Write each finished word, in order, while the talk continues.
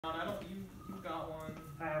I don't. You got one.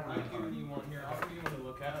 I have one. I've given you one here. I'll give you one to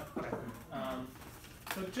look at.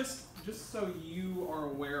 So just so you are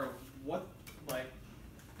aware of what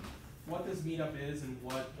this meetup is and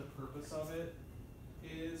what the purpose of it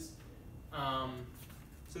is.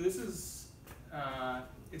 So this is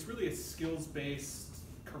it's really a skills-based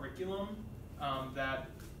curriculum that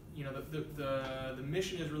the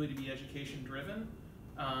mission is really to be education-driven,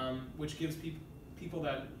 which gives people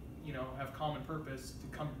that have common purpose to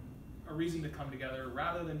a reason to come together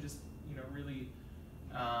rather than just really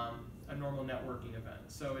a normal networking event.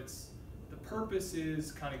 So the purpose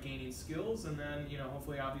is kind of gaining skills, and then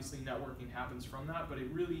hopefully obviously networking happens from that, but it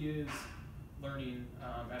really is learning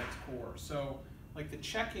at its core. So like the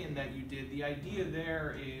check-in that you did, the idea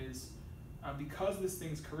there is because this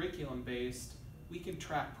thing's curriculum based, we can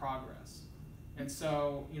track progress. And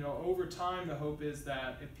so, over time, the hope is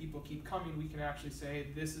that if people keep coming, we can actually say,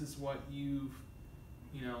 this is what you've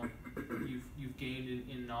gained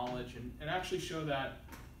in knowledge, and actually show that,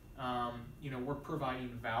 we're providing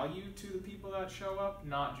value to the people that show up,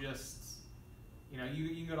 not just, you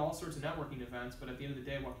can go to all sorts of networking events, but at the end of the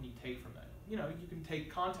day, what can you take from that? You can take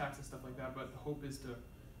contacts and stuff like that, but the hope is to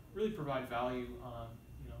really provide value on,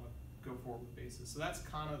 a go-forward basis. So that's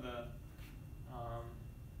kind of the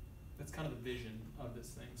vision of this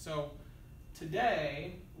thing. So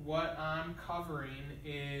today, what I'm covering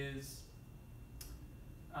is,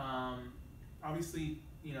 obviously,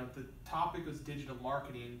 the topic was digital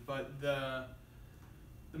marketing, but the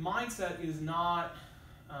mindset is not,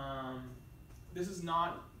 this is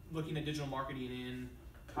not looking at digital marketing in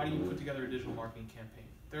how do you put together a digital marketing campaign.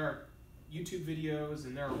 There are YouTube videos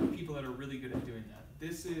and there are people that are really good at doing that.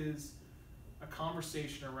 This is a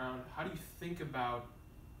conversation around how do you think about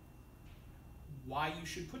why you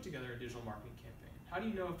should put together a digital marketing campaign. How do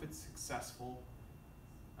you know if it's successful?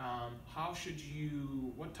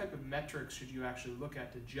 What type of metrics should you actually look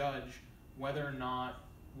at to judge whether or not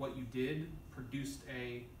what you did produced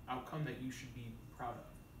a outcome that you should be proud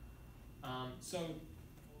of? So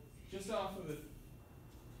just off of the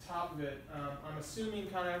top of it, I'm assuming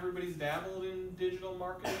kind of everybody's dabbled in digital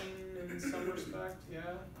marketing in some respect.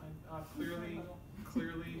 Yeah, clearly.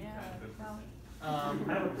 Yeah. I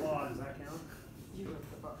have a blog. Does that count? You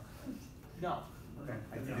wrote the book. No. Okay.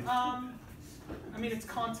 I mean, it's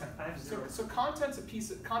content. So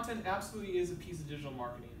content absolutely is a piece of digital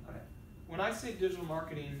marketing. Okay. When I say digital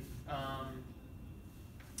marketing,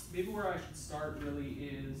 maybe where I should start really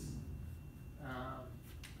is,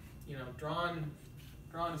 drawing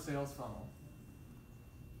a sales funnel,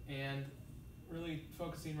 and really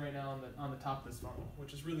focusing right now on the top of this funnel,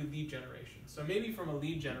 which is really lead generation. So maybe from a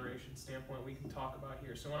lead generation standpoint, we can talk about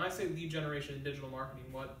here. So when I say lead generation in digital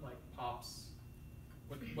marketing, what pops?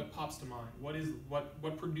 What pops to mind?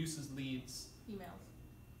 What produces leads? Emails.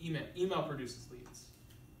 Email produces leads.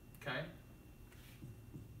 Okay.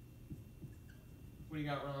 What do you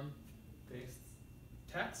got, Ron?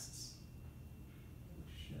 Texts. Oh,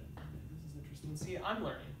 shit. This is interesting. See, I'm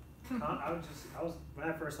learning. When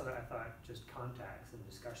I first saw that, I thought just contacts and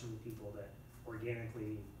discussion with people that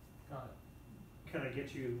organically kind of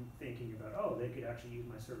get you thinking about, oh, they could actually use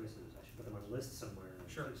my services. I should put them on a list somewhere and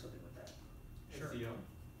Sure. do something with that. Sure.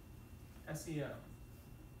 SEO.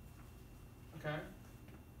 Okay.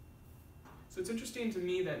 So it's interesting to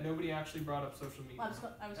me that nobody actually brought up social media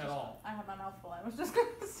at all. I had my mouth full. I was just going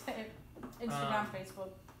to say Instagram,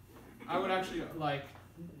 Facebook. I would actually like.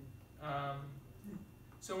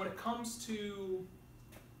 So when it comes to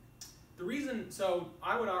the reason, so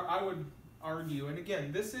I would argue, and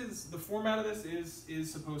again, this is the format of this is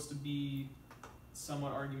supposed to be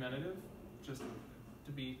somewhat argumentative, just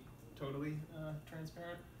to be totally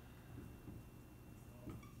transparent.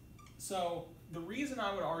 So the reason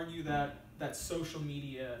I would argue that social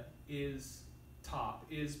media is top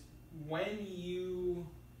is when you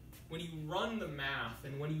run the math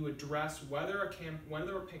and when you address whether a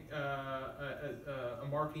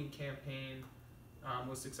marketing campaign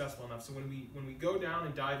was successful enough. So when we go down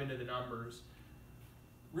and dive into the numbers,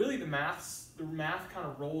 really the math kind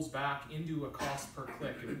of rolls back into a cost per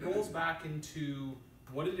click. It rolls back into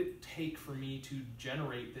what did it take for me to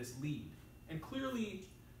generate this lead? And clearly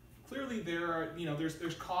there are,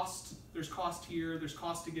 there's cost here, there's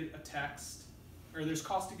cost to get a text, or there's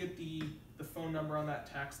cost to get the phone number on that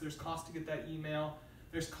text, there's cost to get that email,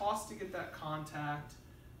 there's cost to get that contact,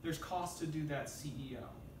 there's cost to do that CEO,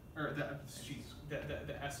 or the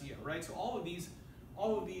SEO, right? So all of these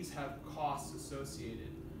have costs associated.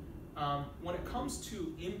 When it comes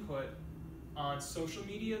to input on social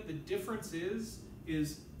media, the difference is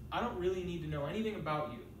I don't really need to know anything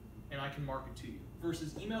about you, and I can market to you.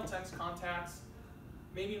 Versus email, text, contacts,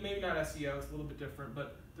 maybe not SEO, it's a little bit different,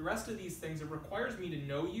 but the rest of these things, it requires me to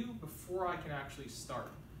know you before I can actually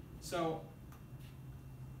start. So,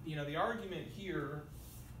 you know, the argument here,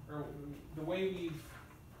 or the way we've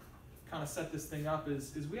kind of set this thing up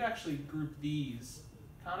is we actually group these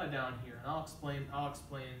kind of down here, and I'll explain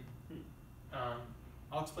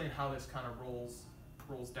how this kind of rolls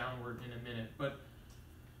downward in a minute. But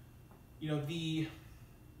you know,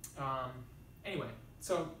 anyway,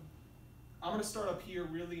 so I'm going to start up here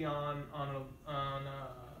really on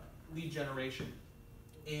lead generation,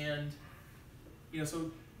 and you know,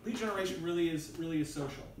 so lead generation really is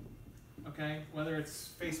social. Okay, whether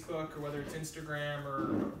it's Facebook or whether it's Instagram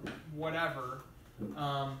or whatever,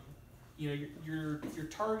 you know, you're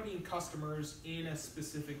targeting customers in a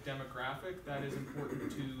specific demographic that is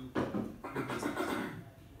important to your business.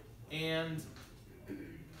 And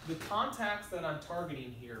the contacts that I'm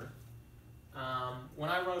targeting here,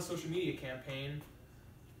 when I run a social media campaign,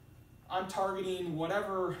 I'm targeting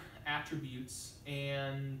whatever attributes I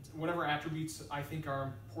think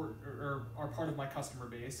are important or are part of my customer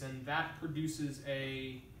base, and that produces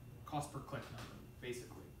a cost per click number,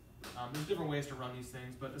 basically. There's different ways to run these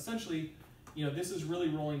things, but essentially, you know, this is really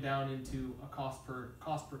rolling down into a cost per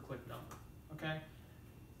click number. Okay.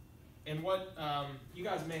 And what you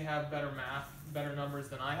guys may have better numbers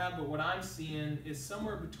than I have, but what I'm seeing is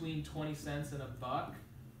somewhere between 20 cents and $1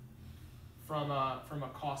 from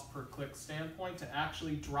a cost per click standpoint to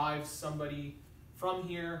actually drive somebody from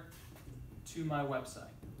here to my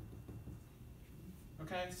website.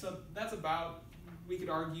 Okay, so that's about, we could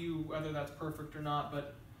argue whether that's perfect or not,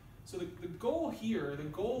 but so the goal here, the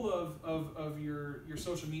goal of your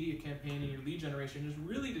social media campaign and your lead generation is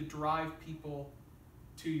really to drive people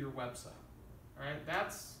to your website. All right,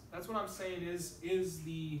 that's what I'm saying is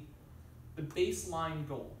the baseline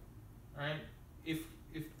goal. All right, if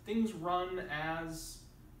things run as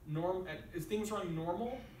if things run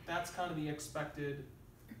normal, that's kind of the expected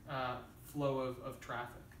flow of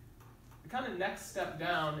traffic. The kind of next step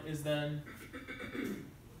down is then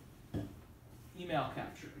email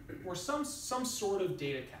capture, or some sort of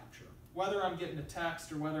data capture. Whether I'm getting a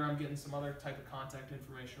text or whether I'm getting some other type of contact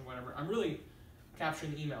information or whatever, I'm really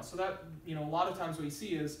capturing the email. So that, you know, a lot of times what you see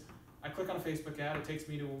is I click on a Facebook ad, it takes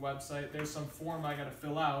me to a website, there's some form I got to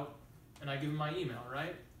fill out, and I give them my email,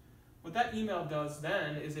 right? What that email does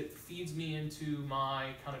then is it feeds me into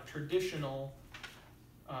my kind of traditional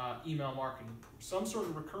email marketing, some sort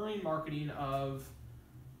of recurring marketing of,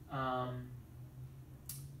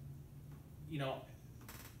 you know,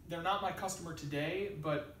 they're not my customer today,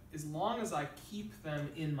 but as long as I keep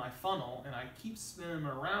them in my funnel and I keep spinning them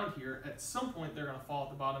around here, at some point they're going to fall at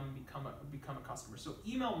the bottom and become a customer. So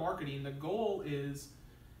email marketing, the goal is,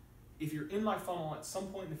 if you're in my funnel, at some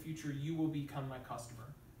point in the future, you will become my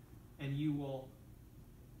customer, and you will,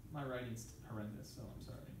 my writing's horrendous, so I'm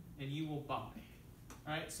sorry, and you will buy.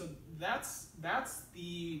 All right, so that's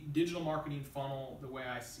the digital marketing funnel the way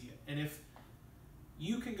I see it. And if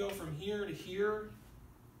you can go from here to here,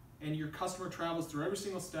 and your customer travels through every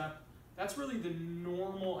single step, that's really the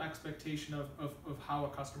normal expectation of how a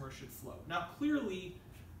customer should flow. Now, clearly,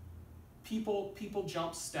 people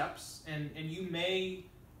jump steps, and you may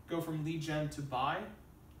go from lead gen to buy.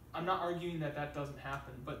 I'm not arguing that doesn't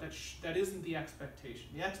happen, but that isn't the expectation.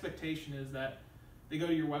 The expectation is that they go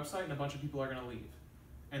to your website and a bunch of people are going to leave.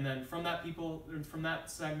 And then from that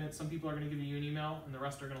segment, some people are going to give you an email and the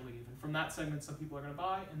rest are going to leave. And from that segment, some people are going to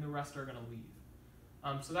buy and the rest are going to leave.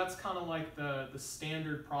 So that's kind of like the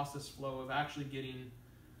standard process flow of actually getting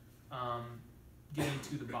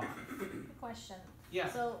to the buy. Question. Yeah.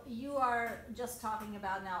 So you are just talking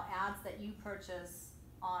about now ads that you purchase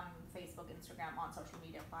on Facebook, Instagram, on social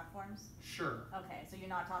media platforms? Sure. Okay, so you're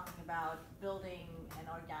not talking about building an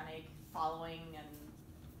organic following, and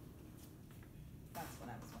that's what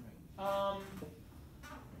I was wondering.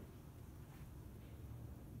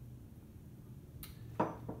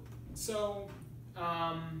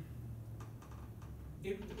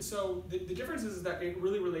 So the difference is that it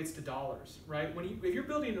really relates to dollars, right? If you're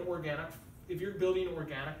building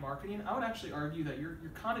organic marketing, I would actually argue that you're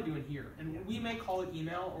kind of doing here, and we may call it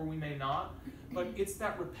email or we may not, but it's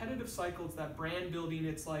that repetitive cycle, it's that brand building,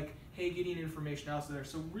 it's like, hey, getting information out there.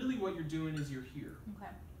 So really, what you're doing is you're here.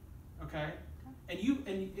 Okay. And you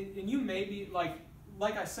may be like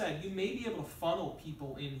I said, you may be able to funnel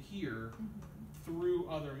people in here through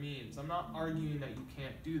other means. I'm not arguing that you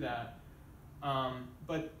can't do that.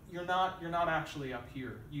 But you're not actually up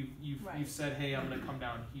here. You've said, hey, I'm going to come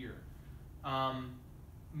down here. Does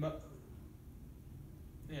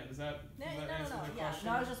that answer the question?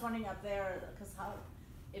 No, I was just wondering up there, because how,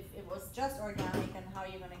 if it was just organic, and how are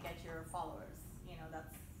you going to get your followers? You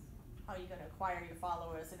that's how you're gonna acquire your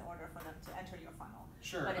followers in order for them to enter your funnel.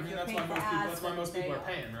 Sure, But I if mean you're that's paying why for ads, that's why then most there people you are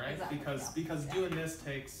go. paying, right? Exactly, Because yeah. doing this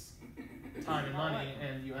takes time and Not money, work.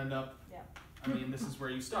 and you end up. Yeah. I mean, this is where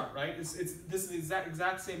you start, right? This is the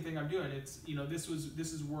exact same thing I'm doing. It's this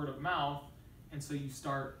is word of mouth, and so you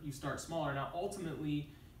start smaller. Now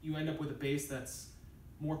ultimately, you end up with a base that's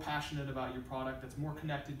more passionate about your product, that's more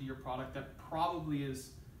connected to your product, that probably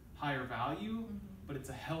is higher value, Mhm. but it's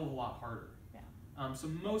a hell of a lot harder. Yeah. So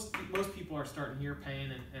most people are starting here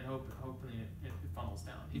paying and hopefully it funnels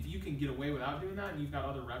down. If you can get away without doing that and you've got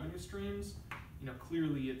other revenue streams,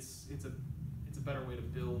 clearly it's a better way to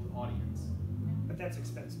build audience. But that's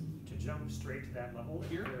expensive. To jump straight to that level is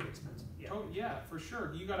Here? very expensive. Yeah. Yeah, for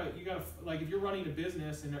sure. You gotta like if you're running a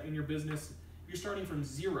business and in your business, if you're starting from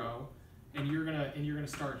zero and you're gonna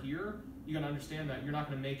start here, you gotta understand that you're not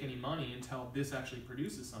gonna make any money until this actually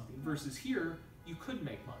produces something. Versus here, you could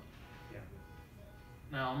make money. Yeah.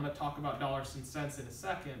 Now I'm gonna talk about dollars and cents in a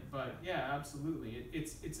second, but yeah, absolutely.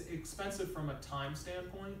 It's expensive from a time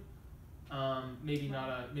standpoint. Maybe not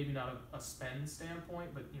a spend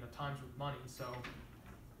standpoint, but time's with money, so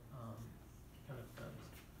kind of depends.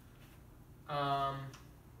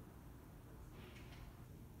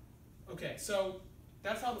 Okay, so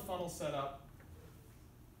that's how the funnel's set up.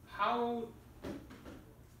 How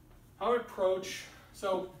I approach,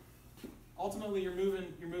 so ultimately you're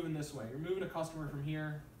moving this way. You're moving a customer from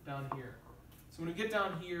here down here. So when we get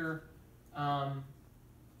down here,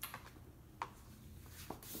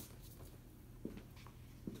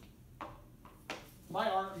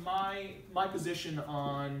 my position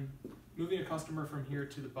on moving a customer from here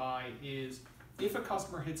to the buy is if a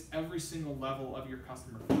customer hits every single level of your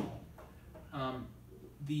customer funnel,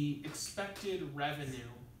 the expected revenue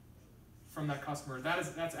from that customer,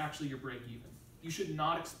 that's actually your break even. You should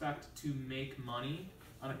not expect to make money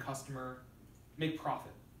on a customer, make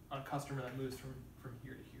profit on a customer that moves from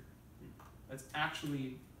here to here.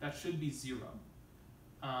 That should be zero.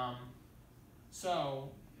 I've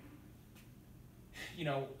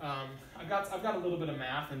got a little bit of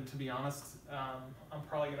math, and to be honest, I'm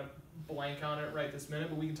probably gonna blank on it right this minute,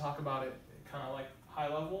 but we can talk about it kind of like high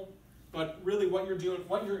level. But really, what you're doing,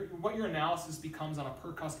 what your analysis becomes on a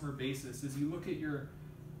per customer basis is you look at your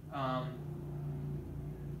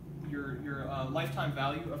lifetime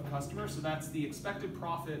value of a customer. So that's the expected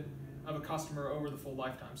profit of a customer over the full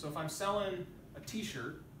lifetime. So if I'm selling a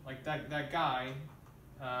T-shirt, like that guy,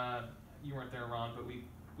 you weren't there, Ron, but we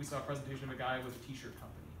saw a presentation of a guy with a T-shirt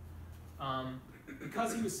company.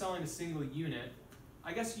 Because he was selling a single unit,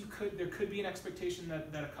 I guess there could be an expectation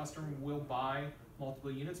that a customer will buy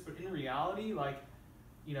multiple units, but in reality,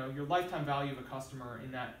 your lifetime value of a customer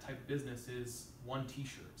in that type of business is one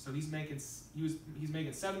T-shirt. So he's making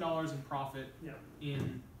 $7 in profit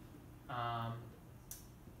in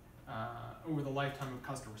over the lifetime of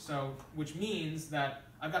customers. So which means that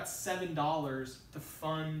I've got $7 to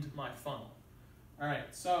fund my funnel. All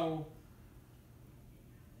right, so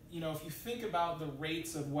if you think about the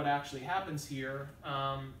rates of what actually happens here,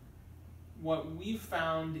 what we've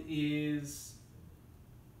found is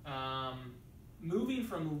moving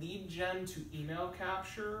from lead gen to email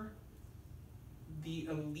capture, the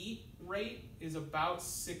elite rate is about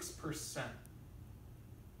 6%.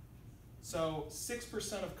 So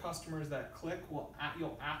 6% of customers that click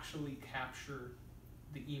you'll actually capture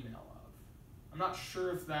the email of. I'm not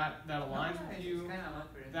sure if that aligns with you.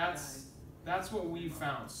 That's what we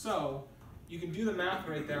found. So you can do the math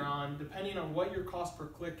right there on, depending on what your cost per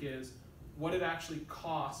click is, what it actually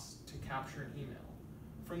costs to capture an email.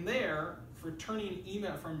 From there, for turning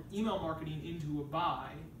from email marketing into a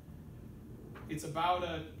buy, it's about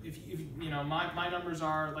my numbers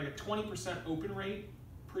are like a 20% open rate,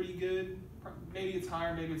 pretty good. Maybe it's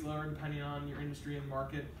higher, maybe it's lower, depending on your industry and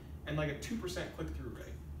market, and like a 2% click-through rate.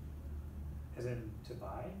 As in to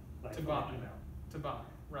buy? Like to buy. Email. To buy,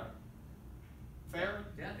 right. Fair?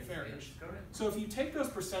 Yeah, Fair-ish. correct. So if you take those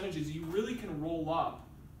percentages, you really can roll up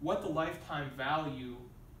what the lifetime value,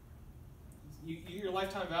 your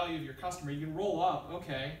lifetime value of your customer, you can roll up,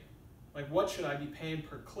 okay, like what should I be paying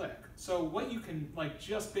per click? So what you can,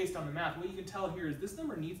 just based on the math, what you can tell here is this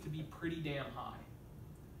number needs to be pretty damn high.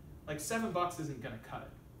 Like $7 isn't gonna cut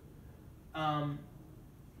it.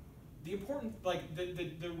 The important,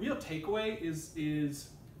 the real takeaway is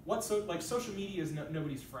social media is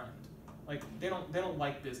nobody's friend. They don't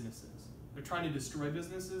like businesses. They're trying to destroy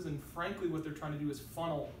businesses, and frankly, what they're trying to do is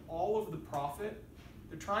funnel all of the profit.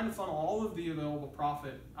 They're trying to funnel all of the available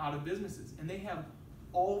profit out of businesses, and they have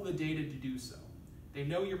all the data to do so. They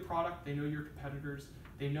know your product, they know your competitors,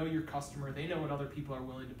 they know your customer, they know what other people are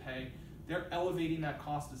willing to pay. They're elevating that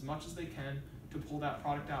cost as much as they can to pull that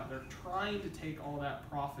product out. They're trying to take all that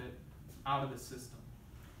profit out of the system.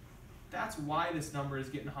 That's why this number is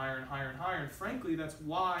getting higher and higher and higher. And frankly, that's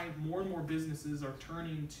why more and more businesses are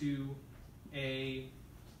turning to a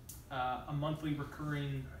monthly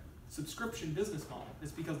recurring subscription business model.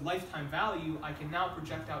 It's because lifetime value, I can now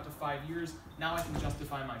project out to 5 years. Now I can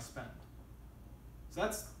justify my spend. So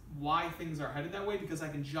that's why things are headed that way, because I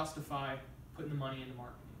can justify putting the money into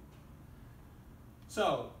marketing.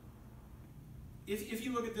 So if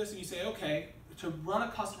you look at this and you say, okay, to run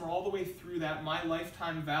a customer all the way through that, my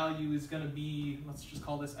lifetime value is going to be, let's just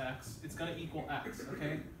call this X. It's going to equal X,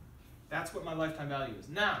 okay? That's what my lifetime value is.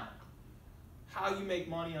 Now, how you make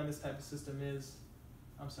money on this type of system is,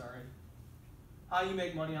 how you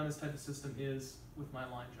make money on this type of system is with my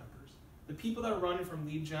line jumpers. The people that are running from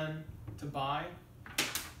lead gen to buy,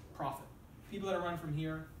 profit. People that are running from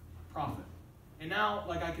here, profit. And now,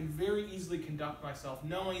 like, I can very easily conduct myself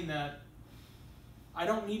knowing that I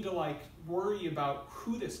don't need to like worry about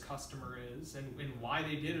who this customer is and why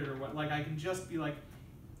they did it or what. Like, I can just be like,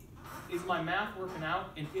 is my math working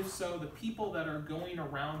out? And if so, the people that are going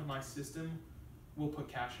around my system will put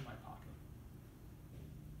cash in my pocket.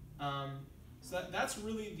 So that's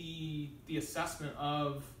really the assessment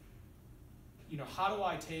of, you know, how do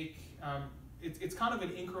I take, it's kind of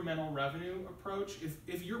an incremental revenue approach.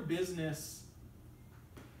 If your business,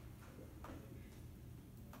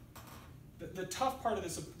 the tough part of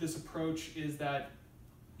this approach is that,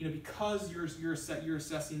 you know, because you're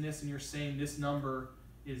assessing this and you're saying this number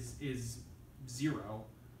is 0.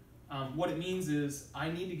 What it means is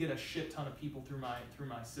I need to get a shit ton of people through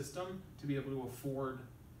my system to be able to afford,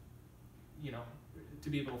 you know, to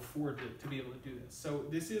be able to do this. So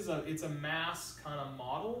this is it's a mass kind of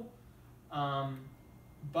model,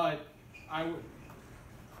 but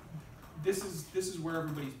this is where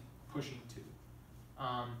everybody's pushing to.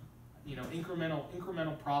 You know,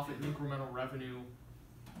 incremental profit and incremental revenue.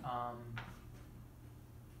 I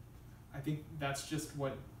think that's just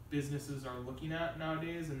what businesses are looking at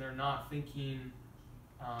nowadays, and they're not thinking,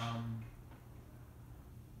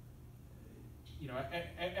 you know,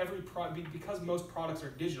 because most products are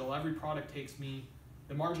digital, every product takes me,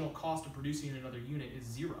 the marginal cost of producing another unit is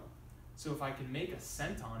 0. So if I can make a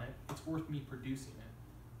cent on it, it's worth me producing it.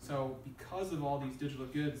 So because of all these digital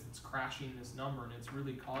goods, it's crashing this number, and it's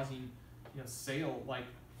really causing, you know, sale. Like,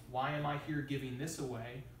 why am I here giving this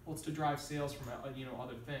away? Well, it's to drive sales from, you know,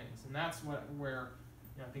 other things, and that's where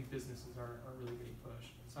you know, I think businesses are really getting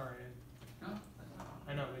pushed. Sorry, No, that's not.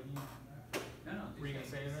 I know, but you. No. Were you gonna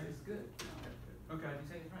say anything? It's good. No, Okay. You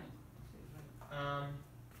say it's right. You say it's right.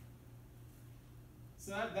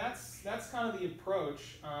 So that's kind of the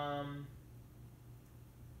approach.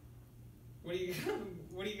 What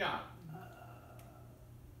do you got?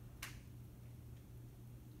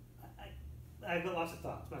 I've got lots of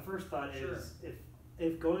thoughts. My first thought Sure. is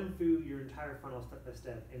if going through your entire funnel step by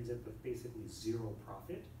step ends up with basically 0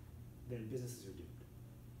 profit, then businesses are doomed.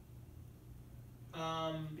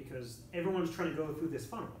 Because everyone's trying to go through this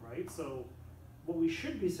funnel, right? So what we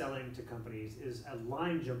should be selling to companies is a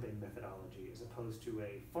line jumping methodology as opposed to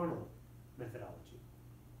a funnel methodology.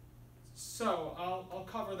 So I'll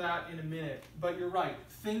cover that in a minute, but you're right.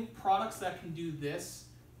 Think products that can do this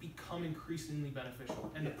become increasingly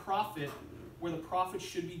beneficial, and the profit, where the profit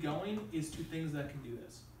should be going, is to things that can do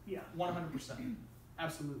this. Yeah. 100%,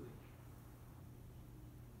 absolutely.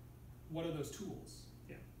 What are those tools?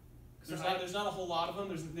 Yeah. There's not a whole lot of them.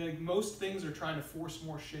 Like, most things are trying to force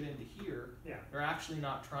more shit into here. Yeah. They're actually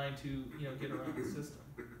not trying to, you know, get around the system.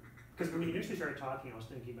 Because when we initially started talking, I was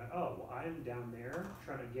thinking about, oh, well, I'm down there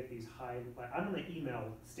trying to get these like, I'm in the email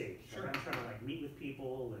stage. Sure. Right? I'm trying to like meet with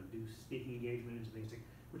people and do speaking engagements and things,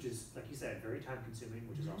 which is, like you said, very time consuming,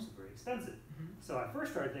 which is also very expensive. So I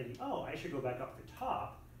first started thinking, oh, I should go back up the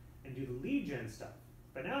top and do the lead gen stuff.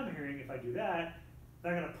 But now I'm hearing if I do that,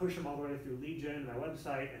 they're going to push them all the way through lead gen, my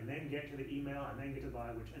website, and then get to the email, and then get to the buy,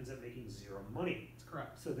 which ends up making 0 money. That's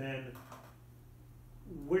correct. So then,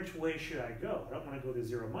 which way should I go? I don't want to go the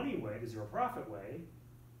 0 money way, the 0 profit way,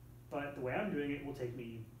 but the way I'm doing it will take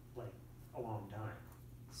me like a long time.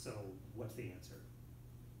 So what's the answer?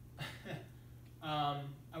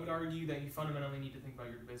 I would argue that you fundamentally need to think about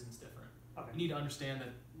your business different. Okay. You need to understand that,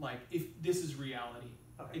 like, if this is reality,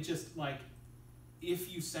 Okay. it just, like, if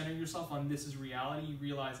you center yourself on this is reality, you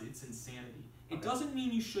realize it's insanity. It Okay. doesn't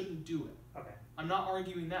mean you shouldn't do it. Okay. I'm not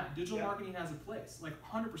arguing that. Digital Yeah. marketing has a place. Like,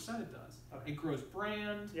 100% it does. Okay. It grows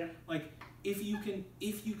brand. Yeah. Like, if you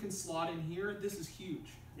can slot in here, this is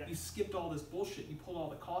huge. Yeah. You skipped all this bullshit. You pulled all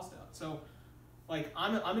the cost out. So, like,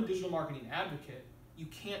 I'm a digital marketing advocate. You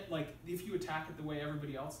can't, like, if you attack it the way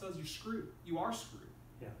everybody else does, you're screwed. You are screwed.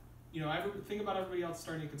 Yeah. think about everybody else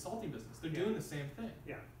starting a consulting business. They're Yeah. doing the same thing.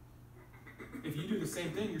 Yeah. If you do the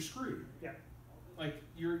same thing, you're screwed. Yeah. Like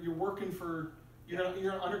you're working for you're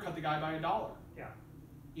gonna undercut the guy by $1.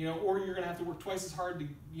 Yeah. Or you're gonna have to work twice as hard to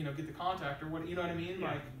get the contact or what. You know what I mean?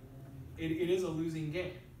 Yeah. Like it is a losing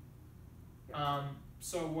game. Yeah.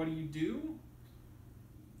 So what do?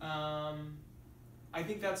 I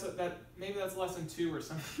think maybe that's lesson 2 or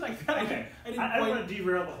something like that. Okay. I didn't I don't quite. want to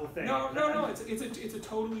derail the whole thing. No. It's a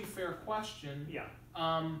totally fair question. Yeah.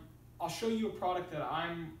 I'll show you a product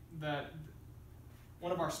that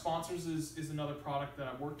one of our sponsors is another product that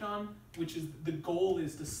I've worked on, which is the goal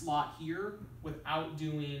is to slot here without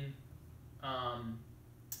doing why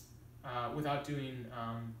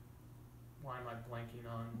am I blanking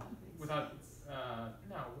on without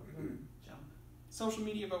Jump. social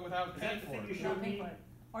media but without Is that paying the for thing it. you No, showed pay me? for it.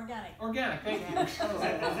 Organic. Organic, thank you. Oh, is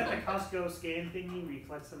that the Costco scan thingy where you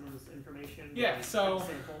collect someone's information? Yeah, and so, cut a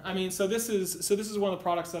sample? I mean, so this is one of the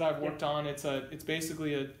products that I've worked on. It's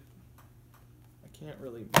basically I can't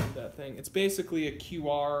really move that thing. It's basically a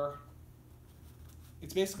QR.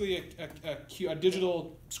 It's basically a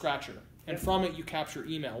digital scratcher, and Yep. from it you capture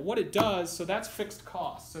email. What it does, so that's fixed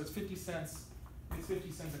cost. So it's 50 cents. It's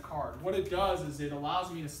 50 cents a card. What it does is it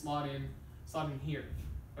allows me to slot in here.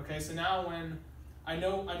 Okay, so now when I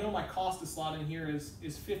know my cost to slot in here is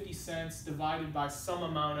 50 cents divided by some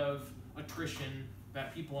amount of attrition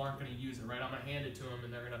that people aren't going to use it, right? I'm going to hand it to them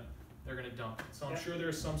and they're going to dump it. So I'm Yep. sure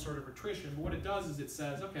there's some sort of attrition, but what it does is it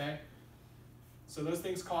says, okay, so those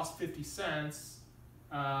things cost 50 cents.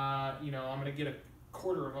 I'm going to get a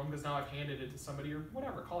quarter of them because now I've handed it to somebody or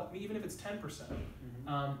whatever, call it, even if it's 10%.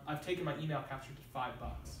 Mhm. I've taken my email capture to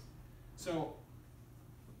 $5.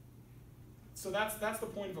 So that's the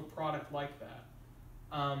point of a product like that.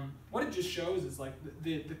 What it just shows is like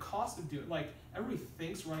the cost of doing, like everybody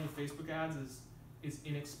thinks running Facebook ads is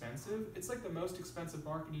inexpensive. It's like the most expensive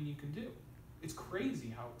marketing you can do. It's crazy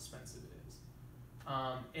how expensive it is,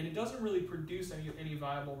 and it doesn't really produce any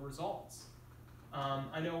viable results.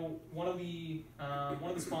 I know one of the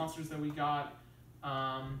sponsors that we got,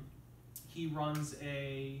 he runs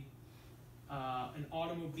an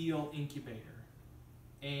automobile incubator.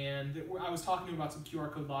 And I was talking to him about some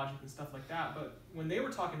QR code logic and stuff like that, but when they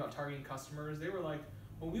were talking about targeting customers, they were like,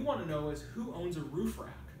 what we want to know is who owns a roof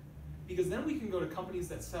rack. Because then we can go to companies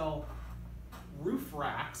that sell roof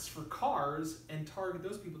racks for cars and target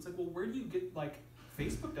those people. It's like, well, where do you get, like,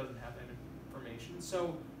 Facebook doesn't have that information.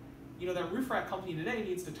 So, that roof rack company today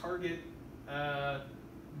needs to target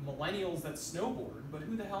millennials that snowboard, but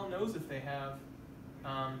who the hell knows if they have,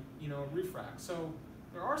 a roof rack. So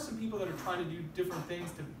there are some people that are trying to do different things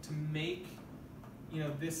to make,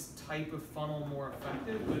 this type of funnel more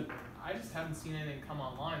effective, but I just haven't seen anything come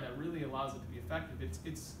online that really allows it to be effective. It's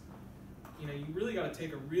you really got to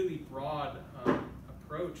take a really broad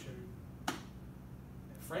approach and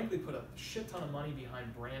frankly put a shit ton of money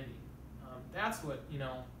behind branding. That's what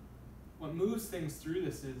moves things through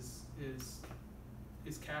this is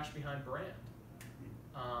cash behind brand,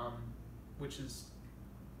 which is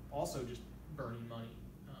also just burning money.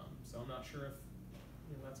 So I'm not sure if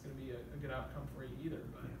that's going to be a good outcome for you either.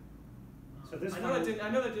 But So this I know that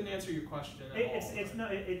didn't answer your question at all.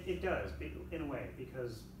 It does in a way,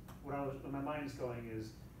 because what my mind's going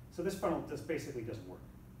is, so this funnel just basically doesn't work.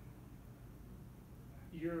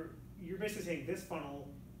 You're basically saying this funnel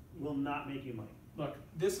will not make you money. Look,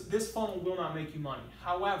 this funnel will not make you money.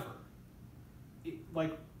 However,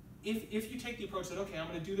 if you take the approach that, okay, I'm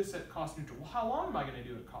going to do this at cost neutral. Well, how long am I going to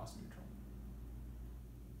do it at cost neutral?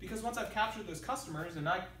 Because once I've captured those customers and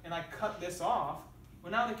I cut this off,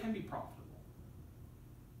 well, now they can be profitable.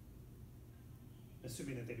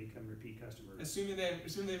 Assuming that they become repeat customers. Assuming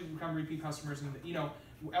they become repeat customers, and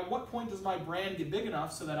at what point does my brand get big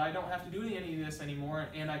enough so that I don't have to do any of this anymore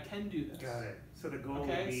and I can do this? Got it. So the goal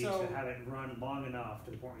would be to have it run long enough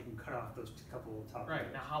to the point where you can cut off those couple of top. Right.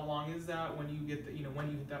 layers. Now, how long is that when you get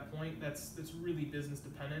when you hit that point? That's really business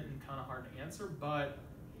dependent and kind of hard to answer. But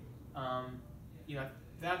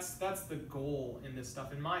that's the goal in this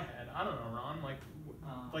stuff in my head. I don't know, Ron.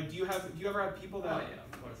 Do you ever have people that? Oh yeah,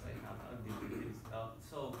 of course I have difficulties.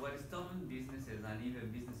 So what is tough in businesses and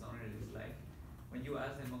even business owners is like when you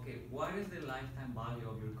ask them, okay, what is the lifetime value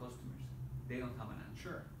of your customers? They don't have an answer.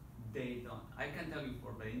 Sure. They don't. I can tell you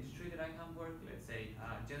for the industry that I can work, let's say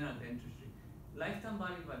general dentistry. Lifetime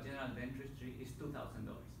value of a general dentistry is $2,000.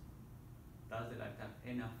 That's the lifetime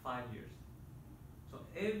in 5 years. So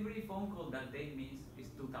every phone call that they miss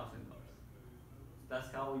is $2,000.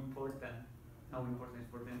 That's how important it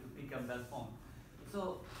is for them to pick up that phone.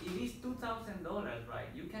 So it is $2,000, right?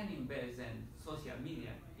 You can invest in social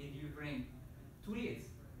media if you bring 2 leads.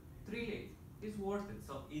 3 leads. It's worth it.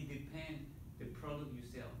 So it depends the product you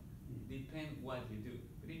sell, depends what you do.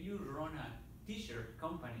 But if you run a t-shirt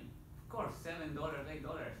company, of course, $7, $8,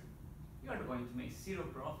 you are going to make zero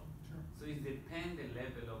profit. Sure. So it depends the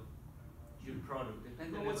level of your product.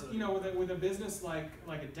 Depends the But level. what's, of you know, with a business like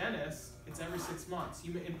a dentist, it's every 6 months.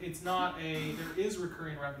 It's not there is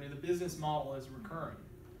recurring revenue. The business model is recurring.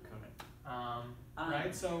 Correct.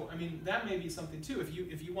 Right? So I mean that may be something too.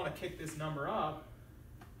 If you want to kick this number up,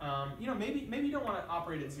 you know, maybe you don't want to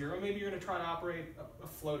operate at zero. Maybe you're going to try to operate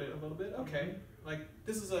float it a little bit. Okay, like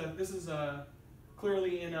this is a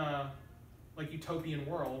clearly in a like utopian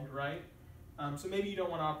world, right? So maybe you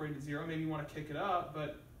don't want to operate at zero. Maybe you want to kick it up,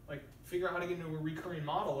 but like figure out how to get into a recurring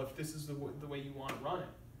model if this is the way you want to run it.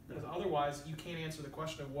 Because otherwise, you can't answer the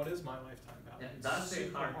question of what is my lifetime value. Yeah, It's that's the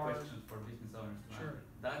super hard question for business owners to Sure. answer.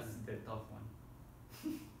 That's the tough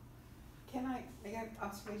one. Can I make an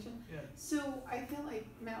observation? Yeah. So I feel like,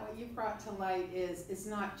 Matt, what you brought to light is, it's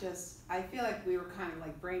not just, I feel like we were kind of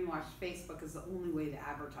like brainwashed Facebook is the only way to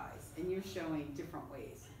advertise, and you're showing different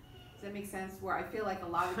ways. Does that make sense? Where I feel like a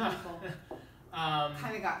lot of people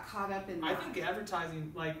kind of got caught up in that. I think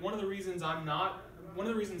advertising, like one of the reasons I'm not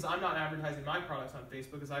advertising my products on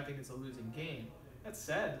Facebook is I think it's a losing game. That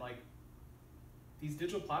said, like these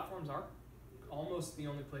digital platforms are almost the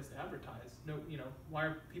only place to advertise. No, you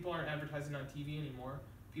know, people aren't advertising on TV anymore.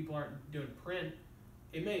 People aren't doing print.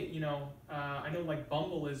 It may, you know, I know like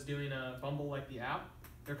Bumble is doing Bumble like the app.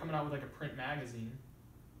 They're coming out with like a print magazine.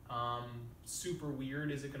 Super weird.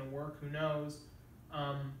 Is it going to work? Who knows?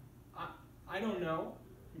 I don't know.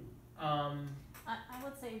 I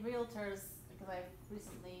would say realtors, because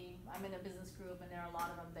I'm in a business group and there are a lot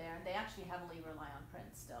of them there, and they actually heavily rely on print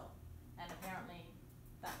still. And apparently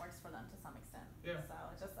that works for them to some extent. Yeah.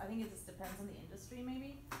 So I think it just depends on the industry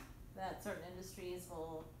maybe, that certain industries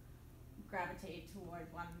will gravitate toward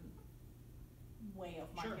one way of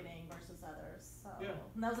Sure. marketing versus others. So Yeah.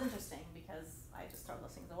 and that was interesting because I just throw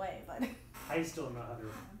those things away, but I still don't know how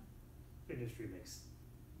the industry makes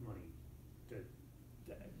money.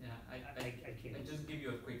 Yeah, I can't. I just give you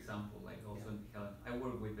a quick example, like also in health. I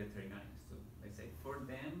work with veterinarians too. Let's say for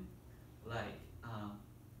them, like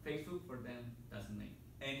Facebook for them doesn't make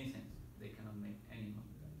any sense. They cannot make any money.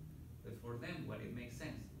 But for them, what it makes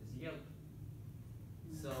sense is Yelp.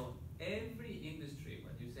 So every industry,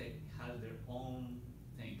 what you say, has their own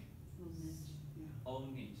thing,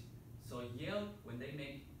 own niche. So Yelp, when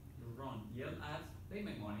they run Yelp ads, they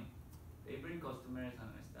make money. They bring customers and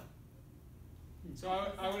stuff. So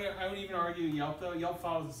I would even argue Yelp though. Yelp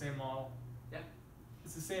follows the same model. Yeah.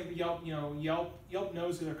 It's the same. Yelp, you know, Yelp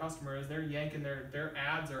knows who their customer is. They're yanking their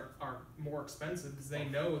ads are more expensive because they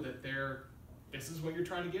know that this is what you're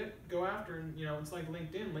trying to go after. And you know, it's like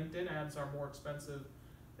LinkedIn. LinkedIn ads are more expensive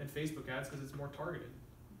than Facebook ads because it's more targeted.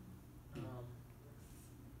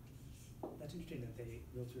 That's interesting that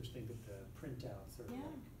realtors think that the printouts are like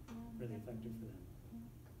really effective for them.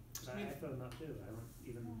 'Cause I found that too. I don't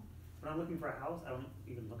even, when I'm looking for a house, I don't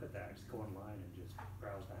even look at that. I just go online and just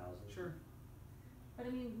browse the houses. Sure. But I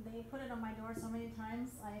mean, they put it on my door so many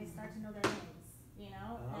times, I start to know their names, you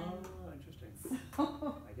know? Oh, interesting.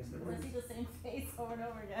 So, I guess it I works. see the same face over and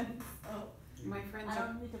over again, so. My friends I are,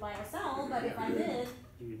 don't need to buy or sell, but if I did,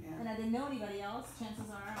 You- and I didn't know anybody else, chances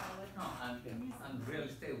are I would. No, Yeah. and real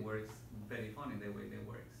estate works very funny the way they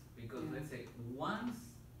works. Because Yeah. let's say once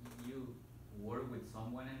you work with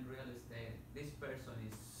someone in real estate, this person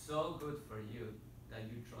is so good for you that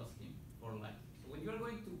you trust him for life. So when you're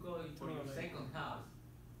going to go for your Totally. second house,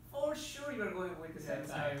 for sure you're going with the Yeah, same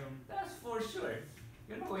it's guy. not even- That's for sure.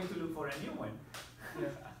 You're not going to look for a new one. Yeah.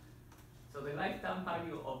 So the lifetime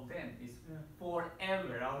value of them is Yeah.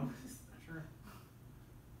 forever almost. Sure.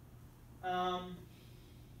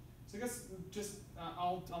 So I guess just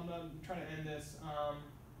I'm trying to end this.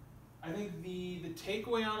 I think the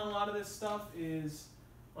takeaway on a lot of this stuff is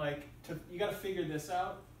like you got to figure this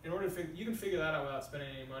out. In order to you can figure that out without spending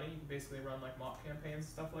any money. You can basically run like mock campaigns,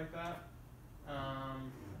 stuff like that. I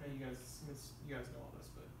know you guys know all this,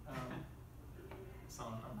 but it's not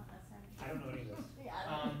enough. Not necessarily. I don't know any of this. Yeah,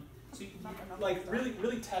 I don't. So you, Not enough like stuff.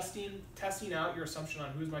 really testing out your assumption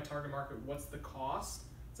on who's my target market, what's the cost.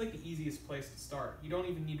 It's like the easiest place to start. You don't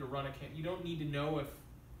even need to run a you don't need to know if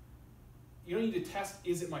you don't need to test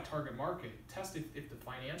is it my target market. Test if the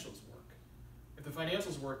financials work. If the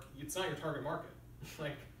financials work, it's not your target market.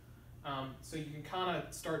 Like so you can kind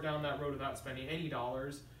of start down that road without spending any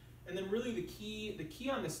dollars. And then really the key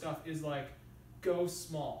on this stuff is like go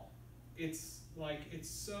small. It's like it's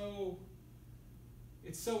so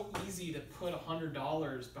easy to put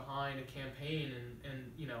 $100 behind a campaign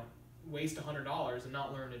and you know waste $100 and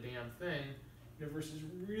not learn a damn thing. versus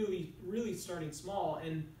really starting small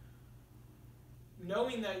and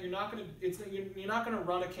knowing that you're not gonna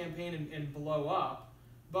run a campaign and blow up,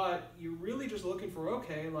 but you're really just looking for,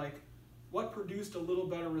 okay, like what produced a little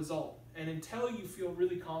better result. And until you feel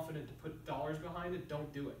really confident to put dollars behind it,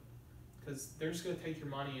 don't do it, because they're just gonna take your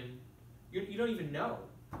money and you don't even know.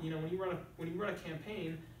 When you run a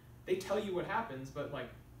campaign, they tell you what happens, but like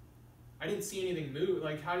I didn't see anything move.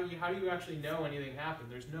 Like how do you actually know anything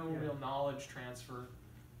happened? There's no real knowledge transfer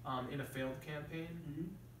in a failed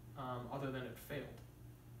campaign, other than it failed.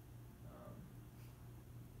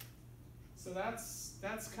 So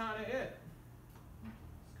that's kind of it.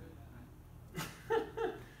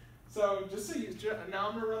 So just now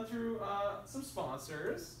I'm gonna run through some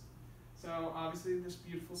sponsors. So obviously this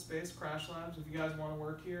beautiful space, Crash Labs. If you guys want to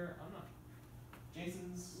work here, I'm not.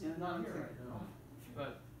 Jason's not here right now,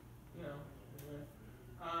 but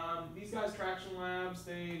these guys, Traction Labs,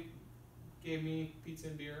 they gave me pizza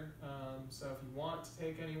and beer. So if you want to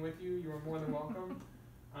take any with you, you are more than welcome.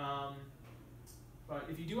 But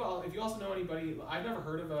if you also know anybody, I've never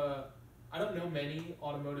heard of I don't know many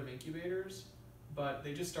automotive incubators, but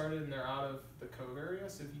they just started and they're out of the Cove area.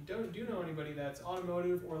 So if you do know anybody that's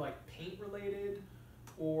automotive or like paint related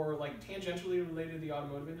or like tangentially related to the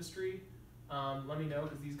automotive industry, let me know,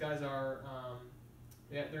 because these guys are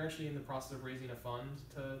they're actually in the process of raising a fund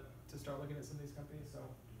to start looking at some of these companies, so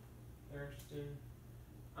they're interested.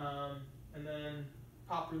 And then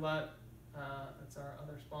Pop Roulette, that's our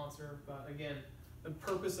other sponsor, but again, the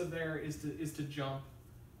purpose of there is to jump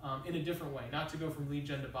in a different way, not to go from lead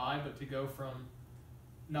gen to buy, but to go from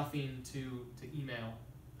nothing to email,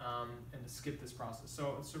 and to skip this process.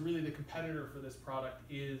 So really the competitor for this product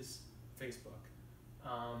is Facebook,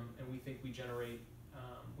 and we think we generate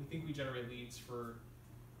leads for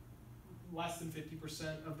less than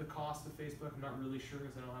 50% of the cost of Facebook. I'm not really sure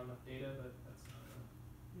because I don't have enough data, but that's kind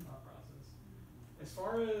of the thought process. As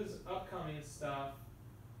far as upcoming stuff,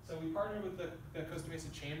 so we partnered with the Costa Mesa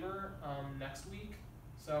Chamber next week.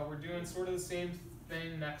 So we're doing sort of the same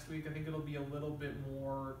thing next week. I think it'll be a little bit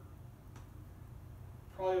more,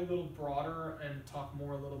 probably a little broader, and talk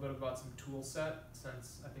more a little bit about some tool set,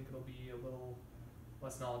 since I think it'll be a little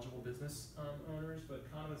less knowledgeable business owners, but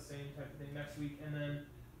kind of the same type of thing next week. And then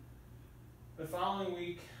the following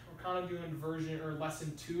week, we're kind of doing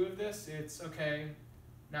lesson 2 of this. It's okay,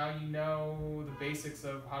 now you know the basics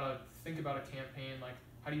of how to think about a campaign, like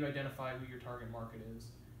how do you identify who your target market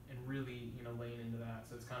is, and really, laying into that.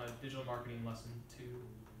 So it's kind of digital marketing lesson 2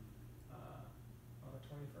 on the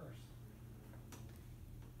 21st.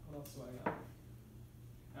 What else do I got?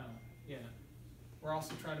 Oh, yeah. We're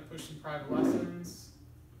also trying to push some private lessons.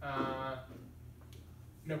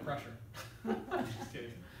 No pressure. Just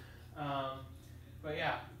kidding. But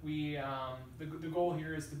yeah, we the goal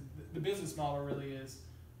here is the business model really is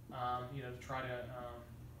to try to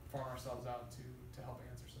farm ourselves out to help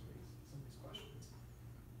answer some of these questions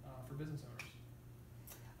for business owners.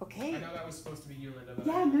 Okay. I know that was supposed to be you, Linda. But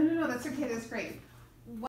yeah, no, that's okay. That's great.